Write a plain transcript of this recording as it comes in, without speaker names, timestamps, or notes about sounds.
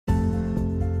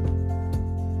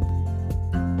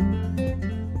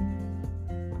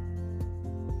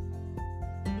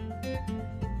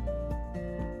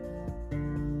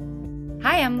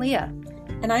I'm Leah.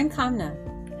 And I'm Kamna.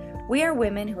 We are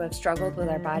women who have struggled with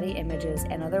our body images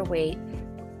and other weight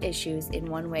issues in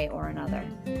one way or another.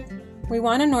 We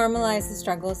want to normalize the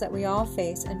struggles that we all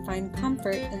face and find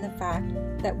comfort in the fact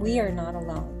that we are not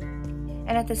alone.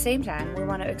 And at the same time, we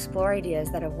want to explore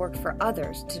ideas that have worked for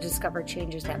others to discover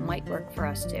changes that might work for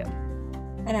us too.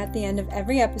 And at the end of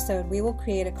every episode, we will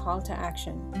create a call to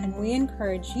action, and we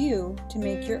encourage you to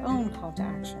make your own call to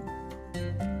action.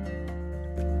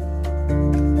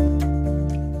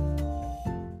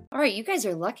 All right, you guys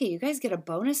are lucky. You guys get a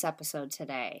bonus episode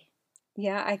today.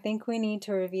 Yeah, I think we need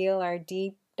to reveal our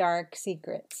deep, dark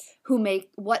secrets.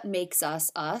 What makes us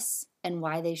us and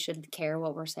why they should care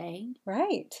what we're saying.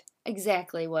 Right.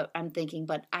 Exactly what I'm thinking,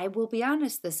 but I will be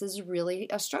honest, this is really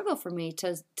a struggle for me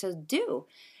to do.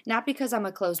 Not because I'm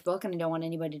a closed book and I don't want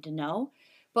anybody to know,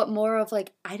 but more of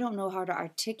like, I don't know how to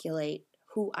articulate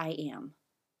who I am.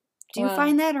 Do you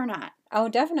find that or not? Oh,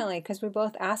 definitely, because we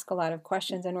both ask a lot of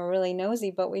questions and we're really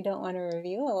nosy, but we don't want to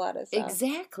reveal a lot of stuff.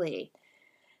 Exactly.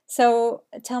 So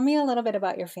tell me a little bit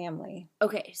about your family.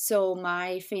 Okay, so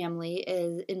my family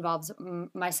involves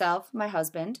myself, my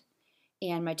husband,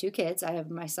 and my two kids. I have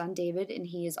my son, David, and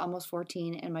he is almost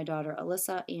 14, and my daughter,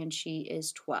 Alyssa, and she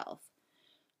is 12.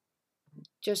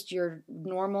 Just your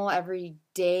normal,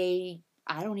 everyday,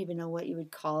 I don't even know what you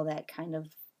would call that kind of,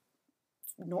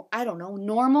 I don't know,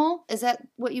 normal? Is that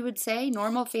what you would say?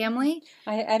 Normal family?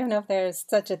 I don't know if there's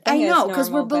such a thing I as know,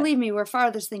 because normal, believe me, we're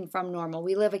farthest thing from normal.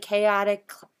 We live a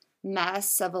chaotic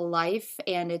mess of a life,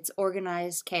 and it's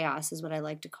organized chaos is what I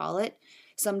like to call it.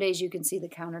 Some days you can see the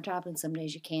countertop and some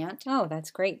days you can't. Oh, that's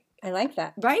great. I like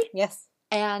that. Right? Yes.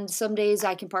 And some days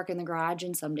I can park in the garage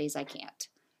and some days I can't.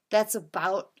 That's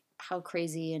about how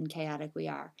crazy and chaotic we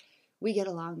are. We get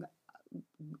along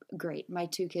great. My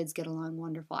two kids get along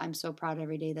wonderful. I'm so proud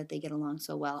every day that they get along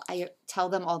so well. I tell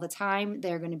them all the time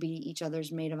they're going to be each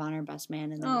other's maid of honor, best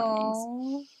man in the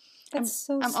runnings. That's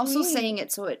so sweet. I'm also saying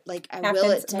it so it like I Happens,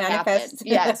 will it to manifest. happen.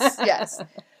 Yes, yes.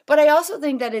 But I also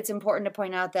think that it's important to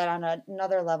point out that on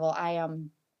another level, I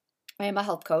am a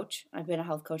health coach. I've been a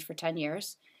health coach for 10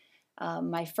 years.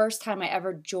 My first time I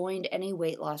ever joined any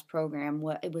weight loss program,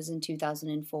 it was in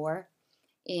 2004.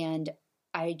 And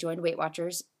I joined Weight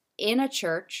Watchers in a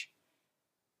church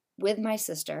with my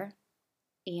sister.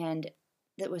 And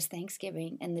it was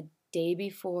Thanksgiving. And the day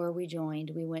before we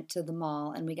joined, we went to the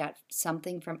mall and we got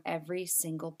something from every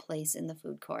single place in the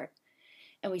food court.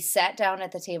 And we sat down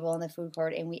at the table in the food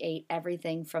court and we ate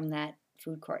everything from that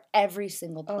food court, every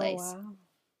single place. Oh, wow.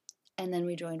 And then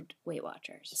we joined Weight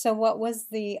Watchers. So what was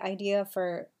the idea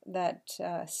for that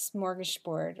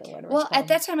smorgasbord or whatever? Well, at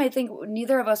that time, I think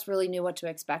neither of us really knew what to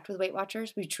expect with Weight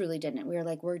Watchers. We truly didn't. We were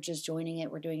like, we're just joining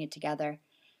it. We're doing it together.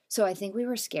 So I think we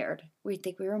were scared. We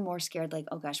think we were more scared like,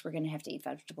 oh gosh, we're going to have to eat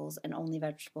vegetables and only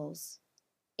vegetables.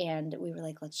 And we were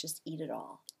like, let's just eat it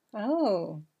all.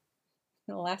 Oh.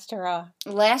 Last hurrah.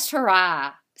 Last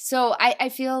hurrah. So I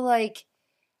feel like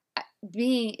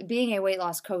being a weight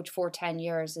loss coach for 10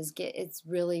 years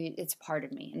it's part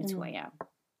of me and it's who I am.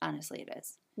 Honestly, it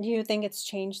is. Do you think it's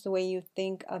changed the way you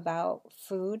think about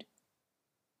food?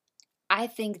 I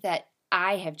think that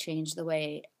I have changed the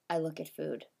way I look at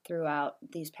food throughout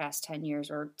these past 10 years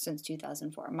or since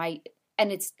 2004.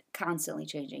 And it's constantly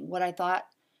changing. What I thought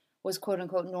was quote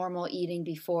unquote normal eating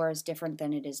before is different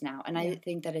than it is now. And I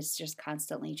think that it's just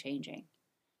constantly changing.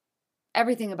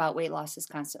 Everything about weight loss is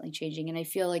constantly changing. And I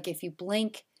feel like if you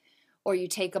blink or you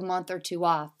take a month or two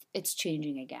off, it's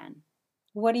changing again.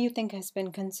 What do you think has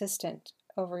been consistent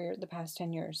over the past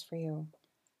 10 years for you?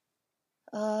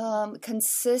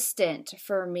 Consistent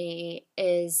for me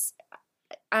is,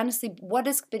 honestly, what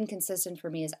has been consistent for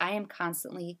me is I am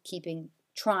constantly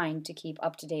trying to keep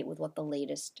up to date with what the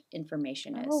latest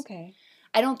information is. Oh, okay.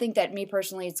 I don't think that me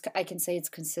personally, I can say it's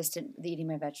consistent with eating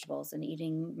my vegetables and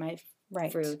eating my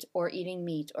fruit or eating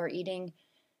meat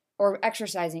or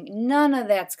exercising. None of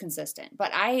that's consistent.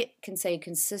 But I can say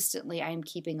consistently I am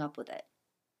keeping up with it.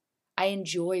 I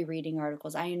enjoy reading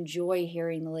articles. I enjoy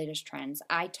hearing the latest trends.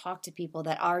 I talk to people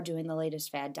that are doing the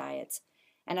latest fad diets,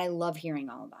 and I love hearing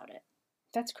all about it.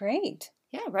 That's great.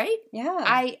 Yeah, right? Yeah.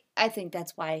 I think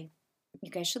that's why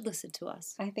you guys should listen to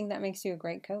us. I think that makes you a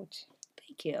great coach.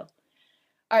 Thank you.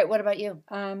 All right, what about you?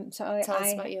 Tell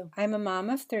us about you. I'm a mom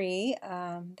of 3.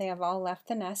 They have all left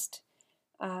the nest,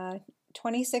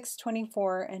 26,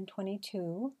 24, and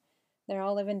 22. They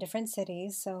all live in different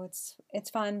cities, so it's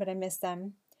fun, but I miss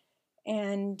them.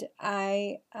 And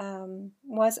I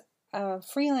was a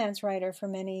freelance writer for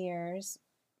many years,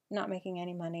 not making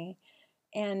any money,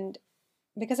 and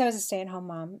because I was a stay-at-home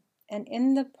mom, and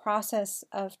in the process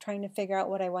of trying to figure out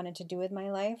what I wanted to do with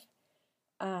my life,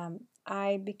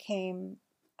 I became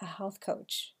a health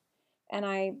coach. And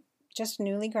I just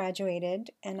newly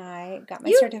graduated, and I got my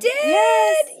You certificate. did!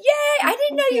 Yes! Yay! I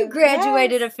didn't know you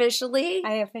graduated officially.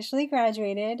 I officially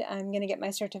graduated. I'm going to get my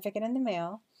certificate in the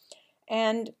mail.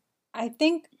 And I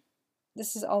think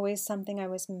this is always something I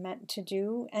was meant to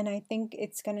do. And I think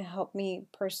it's going to help me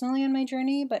personally on my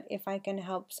journey. But if I can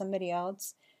help somebody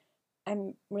else,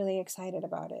 I'm really excited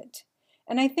about it.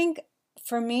 And I think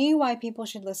for me, why people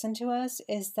should listen to us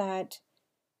is that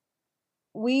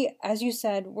we, as you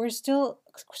said, we're still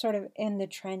sort of in the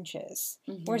trenches.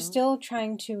 Mm-hmm. We're still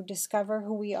trying to discover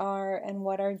who we are and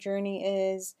what our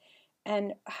journey is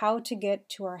and how to get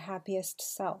to our happiest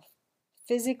self,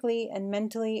 physically and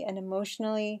mentally and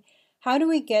emotionally. How do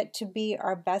we get to be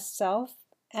our best self?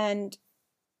 And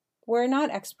we're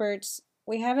not experts.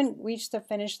 We haven't reached the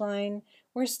finish line.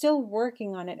 We're still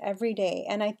working on it every day.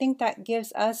 And I think that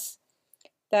gives us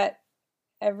that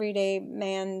everyday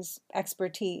man's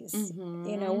expertise. Mm-hmm.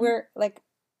 You know, we're like,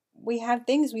 we have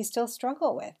things we still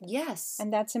struggle with. Yes.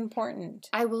 And that's important.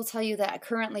 I will tell you that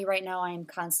currently right now I am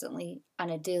constantly on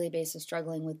a daily basis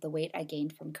struggling with the weight I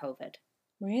gained from COVID.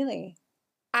 Really?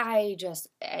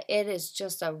 It is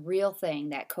just a real thing.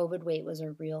 That COVID weight was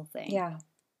a real thing. Yeah.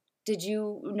 Did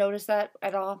you notice that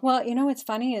at all? Well, you know what's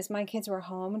funny is my kids were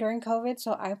home during COVID,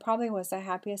 so I probably was the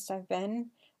happiest I've been.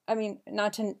 I mean,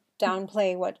 not to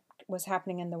downplay what was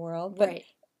happening in the world, but right.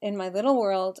 In my little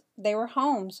world, they were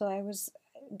home, so I was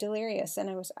delirious, and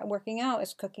I was working out, I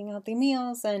was cooking healthy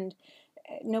meals, and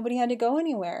nobody had to go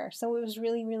anywhere. So it was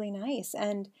really, really nice.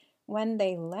 And when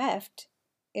they left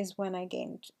is when I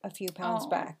gained a few pounds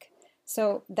back.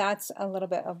 So that's a little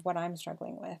bit of what I'm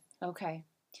struggling with. Okay.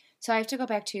 So I have to go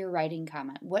back to your writing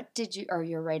comment. What did you, or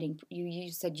your writing,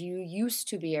 you said you used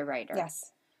to be a writer.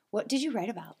 Yes. What did you write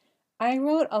about? I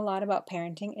wrote a lot about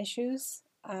parenting issues,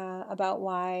 about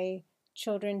why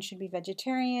children should be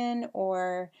vegetarian,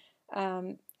 or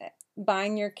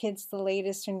buying your kids the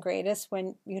latest and greatest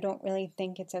when you don't really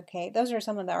think it's okay. Those are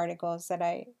some of the articles that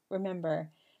I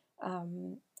remember.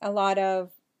 A lot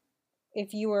of,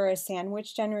 if you were a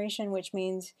sandwich generation, which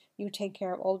means you take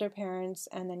care of older parents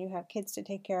and then you have kids to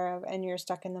take care of and you're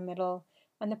stuck in the middle,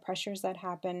 and the pressures that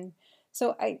happen.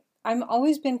 So I'm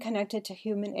always been connected to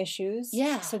human issues.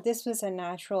 Yeah. So this was a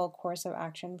natural course of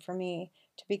action for me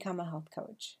to become a health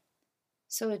coach.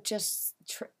 So it just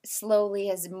slowly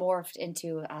has morphed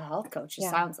into a health coach, it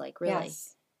sounds like, really.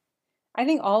 Yes. I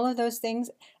think all of those things,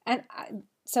 and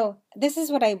so this is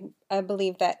what I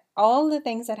believe, that all the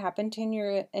things that happened in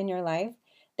your life,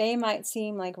 they might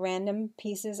seem like random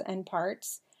pieces and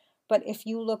parts, but if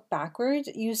you look backwards,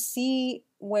 you see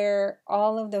where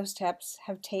all of those steps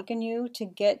have taken you to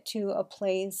get to a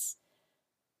place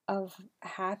of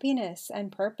happiness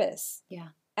and purpose. Yeah.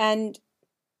 And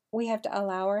we have to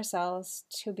allow ourselves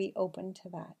to be open to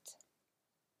that.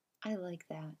 I like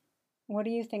that. What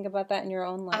do you think about that in your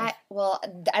own life?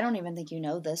 I don't even think you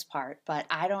know this part, but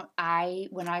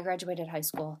when I graduated high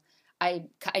school, I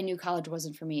knew college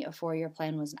wasn't for me. A 4-year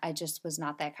plan I just was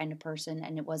not that kind of person,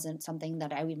 and it wasn't something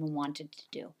that I even wanted to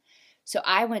do. So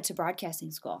I went to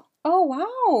broadcasting school. Oh,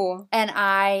 wow. And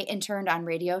I interned on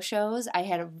radio shows. I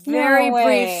had a very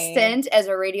brief stint as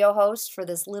a radio host for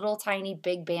this little tiny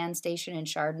big band station in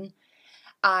Chardon.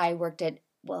 I worked at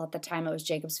the time it was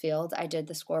Jacobs Field. I did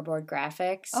the scoreboard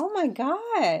graphics. Oh my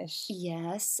gosh.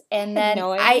 Yes. And then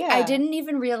no idea. I didn't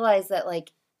even realize that,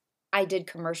 like, I did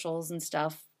commercials and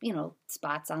stuff,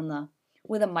 spots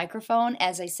with a microphone,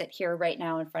 as I sit here right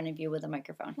now in front of you with a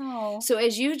microphone. Oh. So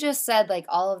as you just said, like,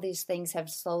 all of these things have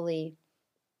slowly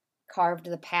carved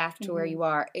the path to where you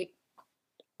are.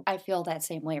 I feel that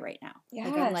same way right now. Yes.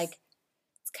 Like, I'm like,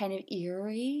 it's kind of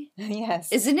eerie.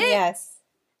 Yes. Isn't it? Yes.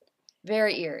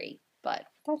 Very eerie, but.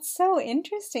 That's so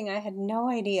interesting. I had no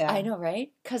idea. I know,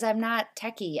 right? Because I'm not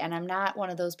techie and I'm not one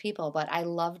of those people, but I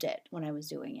loved it when I was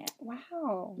doing it.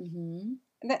 Wow. Mm-hmm.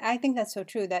 I think that's so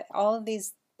true, that all of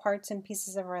these parts and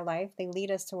pieces of our life, they lead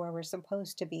us to where we're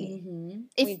supposed to be.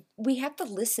 Mm-hmm. We have to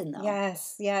listen, though.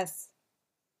 Yes, yes.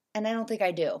 And I don't think I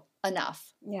do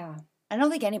enough. Yeah. I don't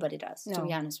think anybody does, No. to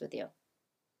be honest with you.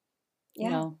 Yeah.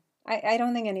 No. I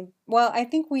don't think I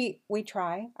think we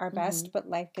try our best, but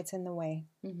life gets in the way.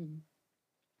 Mm-hmm.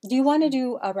 Do you want to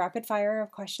do a rapid fire of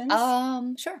questions?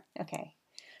 Sure. Okay.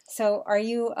 So are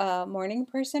you a morning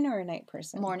person or a night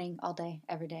person? Morning, all day,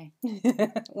 every day.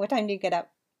 What time do you get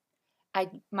up?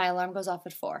 My alarm goes off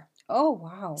at 4. Oh,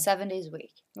 wow. 7 days a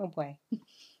week. Oh, boy.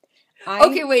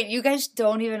 Okay, wait. You guys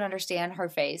don't even understand her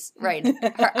face. Right.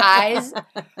 Her eyes,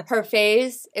 her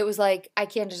face. It was like, I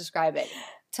can't describe it.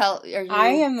 Are you? I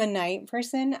am a night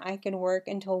person. I can work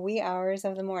until wee hours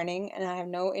of the morning and I have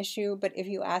no issue. But if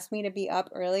you ask me to be up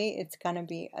early, it's going to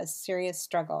be a serious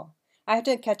struggle. I have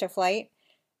to catch a flight.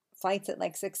 Flight's at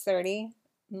like 6:30.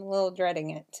 I'm a little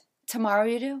dreading it. Tomorrow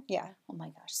you do? Yeah. Oh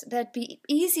my gosh. That'd be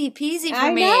easy peasy for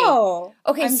I me. know.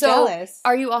 Okay, I'm so jealous.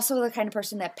 are you also the kind of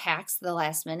person that packs the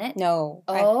last minute? No.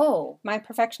 Oh. My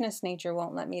perfectionist nature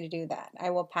won't let me to do that.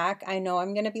 I will pack. I know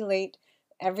I'm going to be late.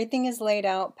 Everything is laid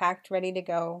out, packed, ready to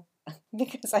go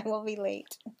because I will be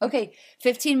late. Okay,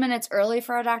 15 minutes early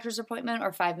for a doctor's appointment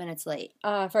or 5 minutes late?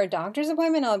 For a doctor's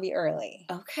appointment, I'll be early.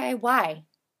 Okay, why?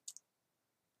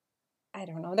 I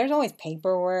don't know. There's always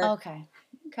paperwork. Okay.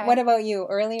 What about you?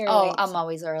 Early or late? Oh, I'm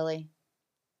always early.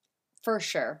 For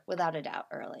sure. Without a doubt,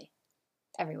 early.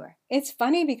 Everywhere. It's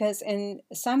funny because in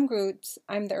some groups,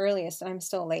 I'm the earliest and I'm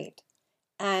still late.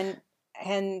 And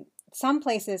some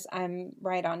places, I'm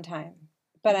right on time.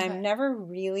 But Okay. I'm never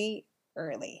really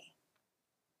early.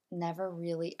 Never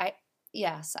really.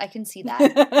 Yes, I can see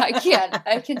that.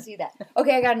 I can see that.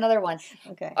 Okay, I got another one.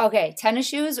 Okay, tennis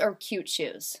shoes or cute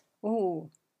shoes?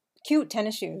 Ooh. Cute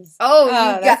tennis shoes. Oh,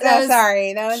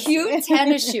 sorry. That was cute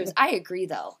tennis shoes. I agree,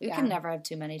 though. You can never have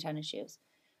too many tennis shoes.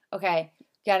 Okay.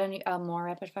 Got any more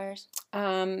rapid fires?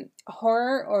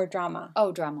 Horror or drama?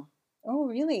 Oh, drama. Oh,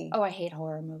 really? Oh, I hate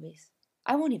horror movies.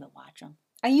 I won't even watch them.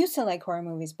 I used to like horror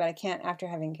movies, but I can't after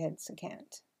having kids. I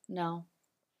can't. No.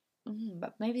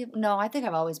 But maybe, no, I think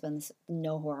I've always been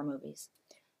no horror movies.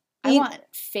 I want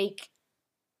fake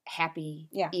happy,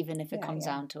 even if it comes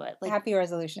down to it. Like, happy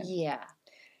resolution. Yeah.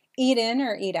 Eat in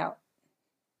or eat out?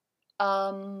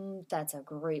 That's a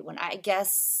great one. I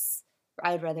guess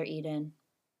I'd rather eat in.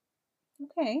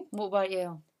 Okay. What about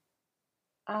you?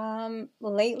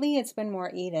 Lately it's been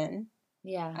more eat in.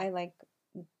 Yeah. I like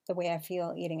the way I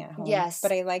feel eating at home. Yes.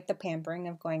 But I like the pampering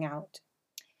of going out.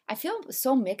 I feel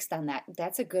so mixed on that.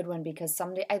 That's a good one because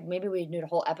someday, maybe we do a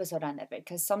whole episode on that,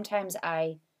 because sometimes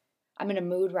I'm in a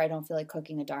mood where I don't feel like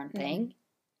cooking a darn thing. Mm-hmm.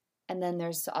 And then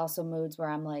there's also moods where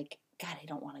I'm like, God, I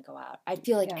don't want to go out. I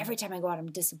feel like every time I go out,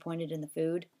 I'm disappointed in the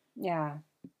food. Yeah.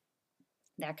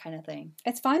 That kind of thing.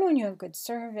 It's fine when you have good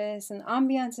service and the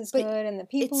ambiance is good and the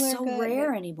people are good. It's so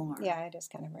rare anymore. Yeah, it is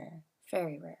kind of rare.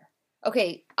 Very rare.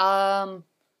 Okay.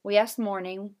 We asked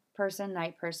morning person,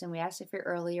 night person. We asked if you're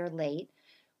early or late.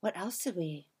 What else did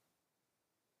we?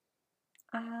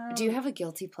 Do you have a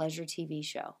guilty pleasure TV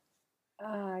show?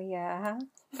 Yeah.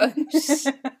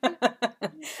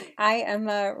 I am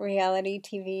a reality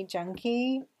TV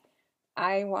junkie.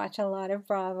 I watch a lot of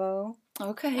Bravo.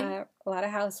 Okay. A lot of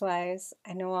Housewives.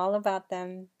 I know all about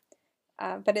them.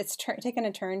 But it's taken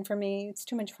a turn for me. It's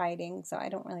too much fighting, so I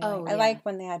don't really like. I like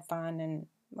when they had fun and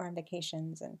were on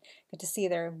vacations and get to see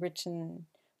their rich and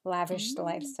lavish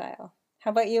lifestyle.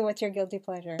 How about you? What's your guilty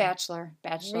pleasure? Bachelor.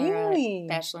 Really?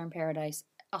 Bachelor in Paradise.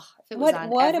 Oh, if it was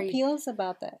what appeals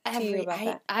about that to you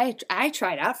about that? I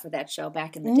tried out for that show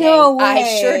back in the day. No way.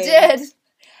 I sure did.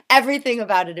 Everything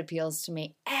about it appeals to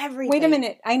me. Everything. Wait a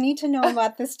minute. I need to know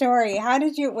about the story. How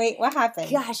did you what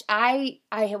happened? Gosh,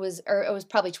 it was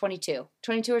probably 22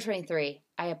 or 23.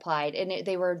 I applied and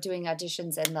they were doing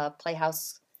auditions in the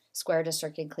Playhouse Square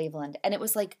District in Cleveland, and it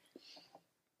was like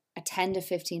a 10 to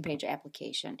 15 page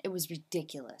application. It was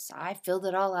ridiculous. I filled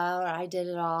it all out. I did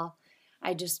it all.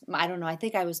 I don't know. I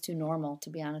think I was too normal, to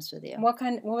be honest with you. What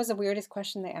was the weirdest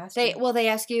question they asked you? Well, they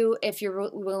ask you if you're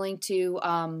willing to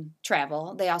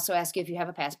travel. They also ask you if you have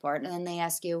a passport, and then they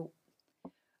ask you,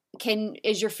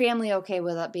 is your family okay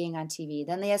with it being on TV?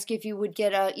 Then they ask you if you would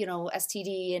get a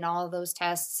STD and all of those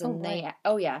tests, and they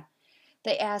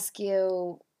ask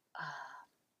you.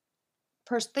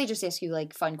 They just ask you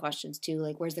like fun questions too,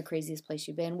 like where's the craziest place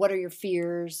you've been? What are your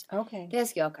fears? Okay. They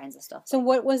ask you all kinds of stuff. So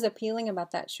what was appealing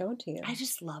about that show to you? I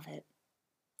just love it.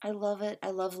 I love it. I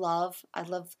love love. I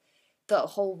love the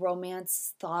whole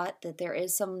romance thought that there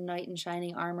is some knight in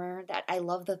shining armor. That I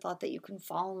love the thought that you can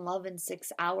fall in love in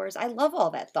 6 hours. I love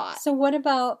all that thought. So what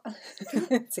about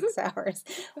 6 hours?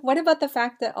 What about the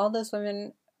fact that all those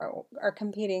women are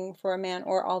competing for a man,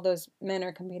 or all those men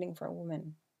are competing for a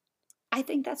woman? I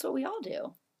think that's what we all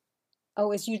do.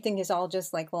 Oh, you think it's all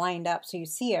just like lined up so you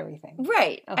see everything?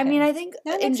 Right. Okay. I mean, I think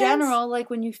in general, like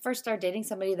when you first start dating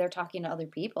somebody, they're talking to other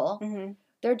people. Mm-hmm.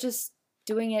 They're just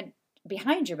doing it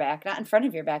behind your back, not in front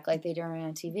of your back like they do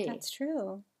on TV. That's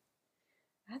true.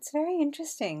 That's very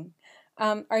interesting.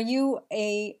 Are you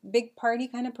a big party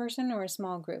kind of person or a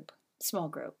small group? Small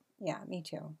group. Yeah, me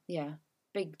too. Yeah,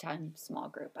 big time small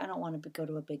group. I don't want to go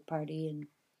to a big party, and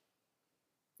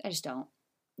I just don't.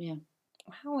 Yeah.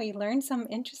 Wow, we learned some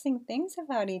interesting things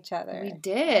about each other. We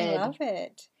did. I love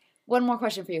it. One more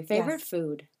question for you. Favorite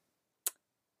food?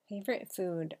 Favorite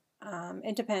food?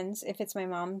 It depends. If it's my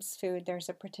mom's food, there's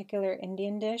a particular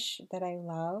Indian dish that I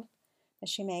love that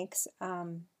she makes.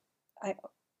 I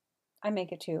I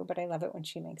make it too, but I love it when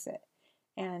she makes it.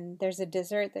 And there's a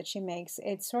dessert that she makes.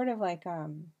 It's sort of like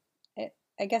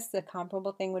I guess the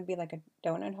comparable thing would be like a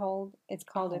donut hole. It's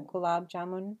called a Oh, gulab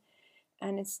jamun,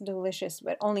 and it's delicious,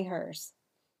 but only hers.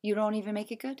 you don't even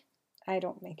make it good? I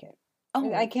don't make it. I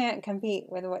Oh, can't compete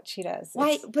with what she does.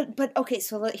 why? It's But okay.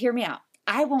 So hear me out.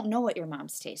 I won't know what your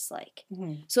mom's tastes like.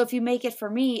 mhm. So if you make it for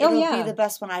me, Oh it'll be yeah, the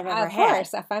best one I've ever of had.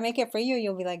 course. If I make it for you,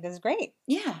 you'll be like, "This is great."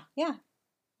 Yeah, Yeah,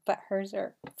 but hers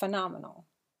are phenomenal.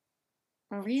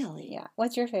 really. Yeah.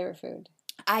 What's your favorite food?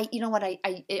 You know what?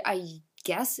 I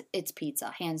guess it's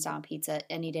pizza, hands down pizza,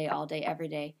 any day, all day, every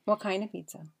day. What kind of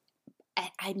pizza?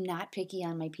 I'm not picky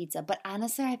on my pizza, but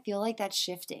honestly, I feel like that's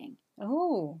shifting.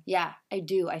 Oh, Yeah, I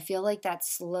do. I feel like that's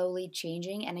slowly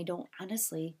changing, and I don't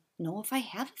honestly know if I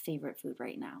have a favorite food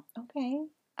right now. okay.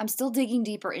 I'm still digging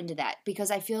deeper into that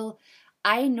because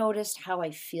I noticed how I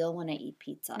feel when I eat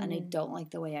pizza, and I Mm. don't like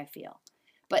the way I feel.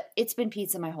 But it's been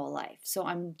pizza my whole life, so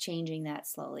I'm changing that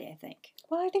slowly, I think.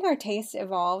 Well, I think our taste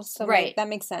evolves, so like Right. that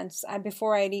makes sense.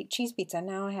 Before I'd eat cheese pizza,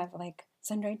 now I have like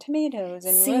sun-dried tomatoes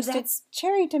and See, roasted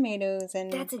cherry tomatoes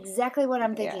and that's exactly what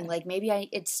I'm yeah. thinking. Like maybe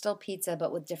it's still pizza,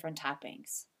 but with different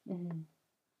toppings. Mhm.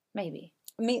 Maybe.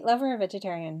 Meat lover or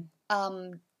vegetarian?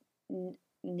 Um,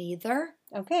 neither.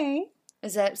 Okay.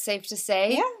 Is that safe to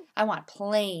say? Yeah. I want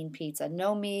plain pizza,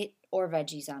 no meat or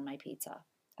veggies on my pizza.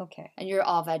 Okay. And you're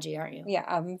all veggie, aren't you? Yeah,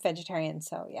 I'm vegetarian,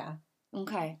 so yeah.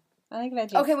 Okay. I like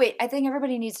veggies. Okay, wait. I think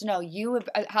everybody needs to know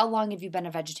how long have you been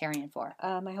a vegetarian for?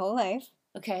 My whole life,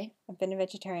 Okay. I've been a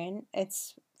vegetarian.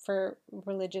 It's for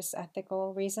religious,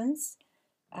 ethical reasons.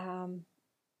 Um,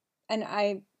 and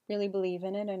I really believe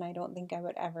in it, and I don't think I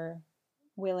would ever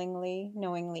willingly,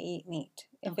 knowingly eat meat.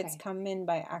 If it's Okay. come in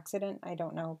by accident, I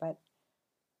don't know, but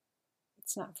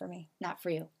it's not for me. Not for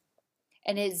you.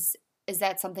 And is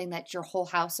that something that your whole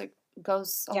house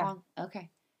goes Yeah, along? Okay.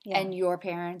 yeah. And your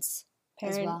parents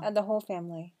as well? The whole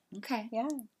family. Okay. Yeah,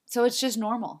 So it's just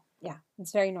normal. yeah.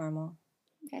 It's very normal.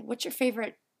 Okay. What's your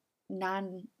favorite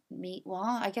non-meat? Well,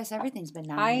 I guess everything's been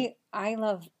non-meat. I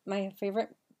love my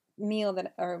favorite meal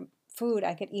that or food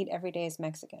I could eat every day is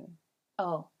Mexican.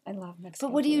 Oh. I love But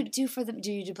Mexican what do you food. do for them?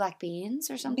 Do you do black beans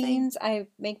or something? Beans, I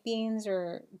make beans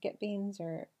or get beans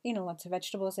or lots of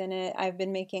vegetables in it. I've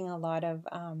been making a lot of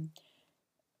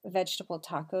vegetable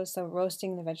tacos, so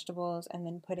roasting the vegetables and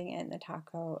then putting it in the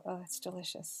taco. Oh, it's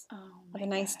delicious. Oh With my a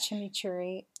nice gosh.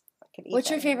 chimichurri. I could eat What's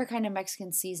that your every day. favorite kind of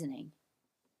Mexican seasoning?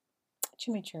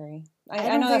 Chimichurri. I I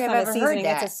don't know think that's I've not a ever heard seasoning,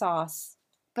 it's a that. sauce.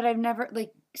 But I've never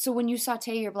so when you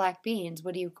saute your black beans,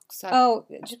 what do you Oh,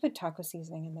 just put taco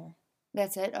seasoning in there.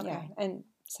 That's it? Yeah, Okay. and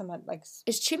some like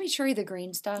Is chimichurri the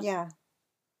green stuff? yeah.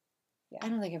 I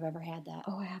don't think I've ever had that.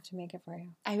 Oh, I have to make it for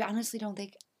you. I honestly don't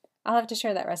think. I'll have to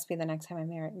share that recipe the next time I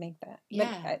make that.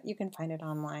 Yeah. But you can find it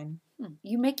online.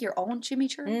 You make your own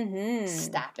chimichurri? Mm-hmm.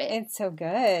 Stop it. It's so good.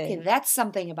 Okay, that's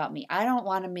something about me. I don't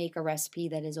want to make a recipe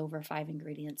that is over 5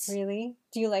 ingredients. Really?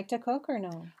 Do you like to cook or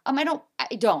no? I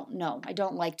don't. No, I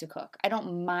don't like to cook. I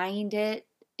don't mind it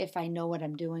if I know what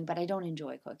I'm doing, but I don't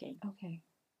enjoy cooking. Okay.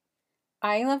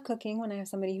 I love cooking when I have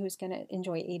somebody who's going to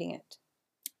enjoy eating it.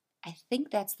 I think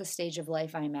that's the stage of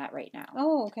life I'm at right now.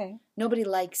 Oh, okay. Nobody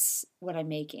likes what I'm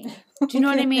making. Do you know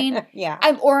what I mean? Yeah.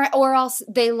 Or else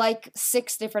they like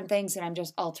 6 different things and I'm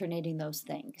just alternating those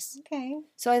things. Okay.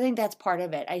 So I think that's part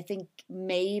of it. I think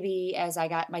maybe as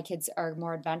my kids are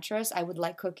more adventurous, I would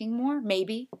like cooking more,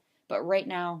 maybe. But right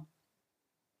now,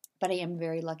 I am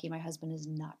very lucky my husband is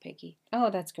not picky. Oh,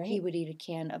 that's great. He would eat a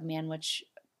can of manwich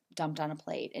dumped on a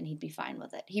plate and he'd be fine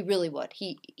with it. He really would.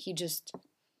 He just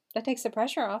That takes the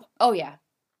pressure off. Oh yeah.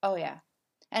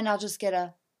 And I'll just get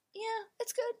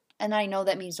it's good. And I know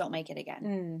that means don't make it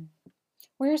again. Mm.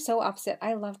 We're so opposite.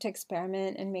 I love to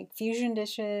experiment and make fusion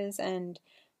dishes and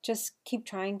just keep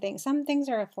trying things. Some things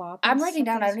are a flop. I'm writing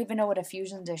down, I don't even know what a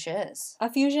fusion dish is. A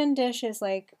fusion dish is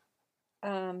like,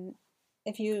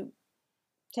 if you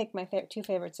take my 2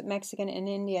 favorites, Mexican and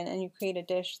Indian, and you create a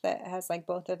dish that has like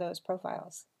both of those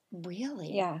profiles.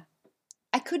 Really? Yeah.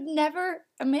 I could never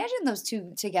imagine those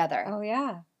two together. Oh,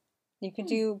 yeah. You could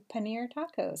do paneer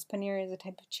tacos. Paneer is a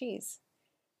type of cheese.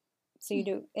 So you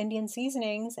do Indian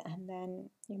seasonings and then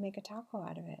you make a taco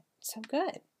out of it. So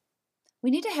good. We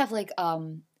need to have like a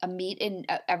meet and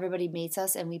everybody meets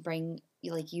us and we bring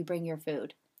you bring your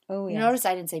food. Oh, yeah. You notice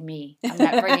I didn't say me. I'm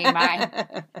not bringing mine.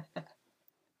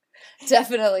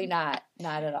 Definitely not.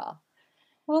 Not at all.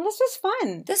 Well, this was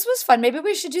fun. This was fun. Maybe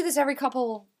we should do this every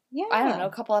couple Yeah. I don't know,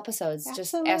 a couple episodes.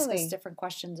 Absolutely. Just ask us different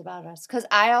questions about us. Because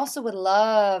I also would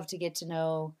love to get to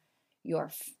know your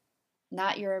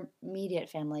Not your immediate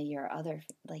family, your other,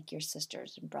 like your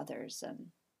sisters and brothers, and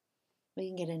we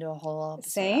can get into a whole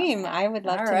episode Same. I would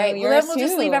love All to right. know Well, yours then we'll too.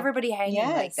 just leave everybody hanging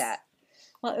like Yes. that.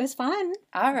 Well, it was fun.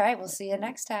 All right. We'll see you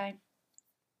next time.